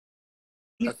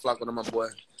Let's flock with my boy.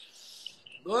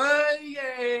 Boy,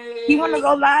 yeah. He wanna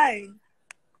go live.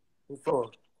 Who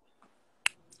for?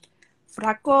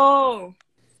 Fraco.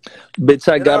 Bitch,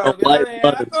 I got a white mira,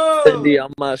 butters. Cindy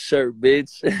on my shirt,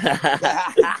 bitch.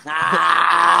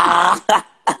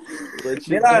 What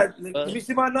you Mira, doing, let me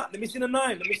see my let me see the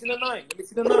 9. Let me see the 9. Let me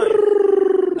see the 9.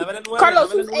 Dame el 9. Carlos,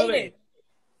 Dame el who's 9. Aiden?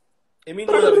 Emi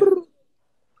 9.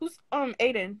 Who's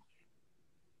Aiden?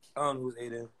 I don't know who's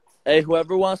Aiden. Hey,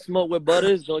 whoever wants smoke with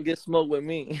butters, don't get smoke with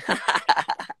me.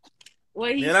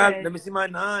 What he Mira, said? let me see my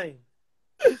 9.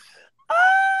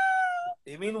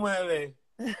 Emi 9.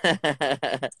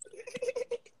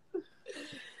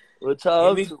 What y'all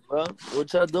up to, bro?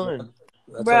 What y'all doing?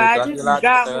 Bro, I just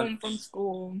got home from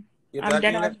school. Yo I'm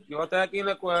dead. estoy aquí en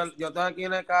la escuela, yo estoy aquí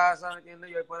en la casa, ¿me entiendes?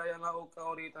 Yo voy por allá en la boca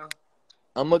ahorita.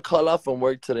 I'm gonna call off from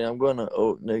work today. I'm going to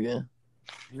Oat, nigga.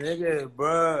 Nigga,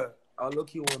 bro, I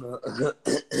look you wanna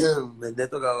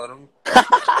Bendeto cabrón.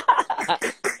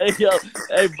 Hey, yo,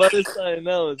 hey, butter sign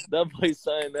else. That boy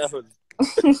sign else.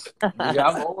 Nigga,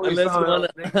 I'm always Unless you wanna,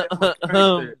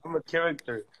 wanna, I'm a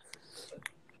character.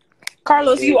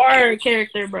 Carlos, you are a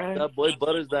character, bro. That boy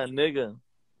butters that nigga.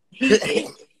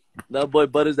 That boy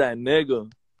butters that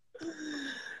nigga.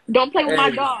 Don't play with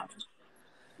my dog.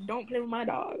 Don't play with my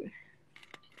dog.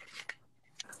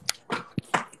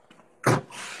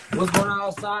 What's going on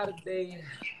outside today?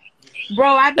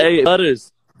 Bro, Hey,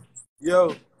 butters.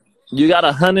 Yo. You got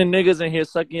 100 niggas in here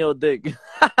sucking your dick.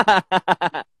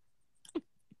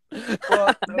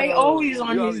 They always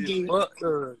on his dick.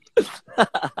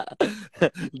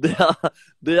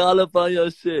 They all up on your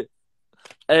shit.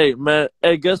 Hey, man.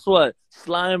 Hey, guess what?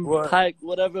 Slime, Pike,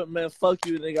 whatever, man. Fuck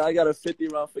you, nigga. I got a 50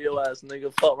 round for your ass,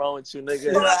 nigga. Fuck wrong with you,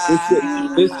 nigga.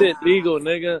 This shit legal,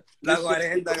 nigga.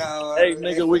 Hey,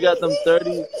 nigga, we got them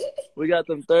 30s. We got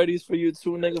them 30s for you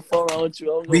too, nigga. Fuck wrong with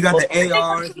you. We got the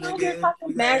ARs, nigga.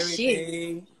 We got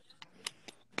everything.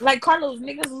 Like, Carlos,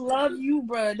 niggas love you,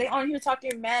 bro. They on here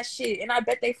talking mad shit, and I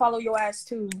bet they follow your ass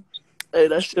too. Hey,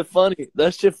 that shit funny.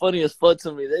 That shit funny as fuck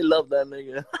to me. They love that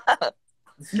nigga.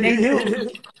 They do.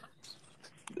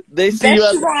 They see you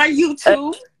on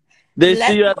YouTube. They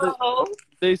see you at the.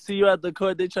 They see you at the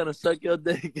court. They trying to suck your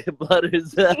dick, get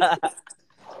butters.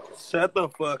 Shut the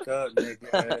fuck up,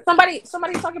 nigga.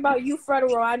 Somebody talking about you,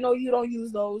 Federal. I know you don't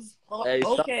use those. Hey,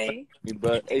 okay. Me,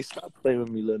 bro. Hey, stop playing with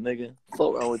me, little nigga.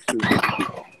 Fuck wrong with you?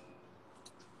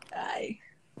 Aye.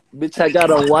 Bitch, I got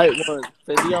a white one.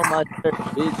 Fendi on my shirt,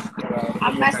 bitch.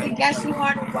 I'm about to guess you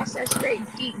hard and watch that straight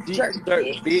deep jerk,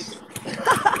 bitch.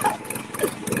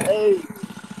 Hey.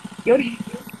 Yodi,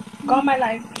 go on my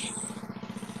life.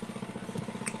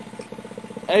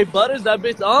 Hey, Butters, that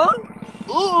bitch on?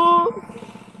 Ooh.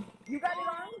 You got it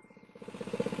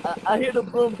on? I hear the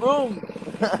boom boom.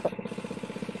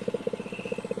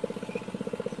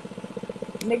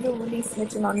 Nigga really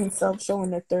snitching on himself,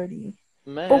 showing the 30.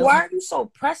 Man. But why are you so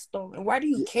pressed though? And why do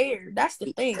you care? That's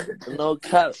the thing. No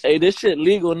cap. Hey, this shit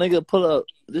legal, nigga. Pull up.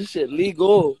 This shit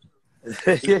legal.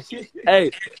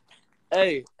 Hey,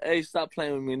 stop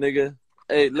playing with me, nigga.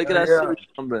 Hey, look at that serial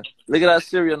number. Look at that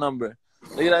serial number.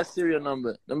 Look at that serial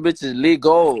number. Them bitches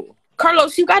legal.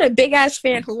 Carlos, you got a big ass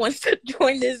fan who wants to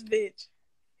join this bitch.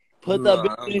 Put that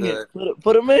bitch in here.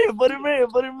 Put him in. Put him in.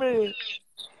 Put him in.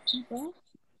 Okay.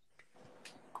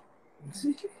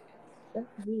 That's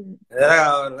weird.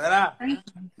 Dime.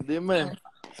 Dime.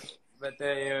 But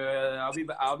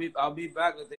I'll be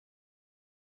back with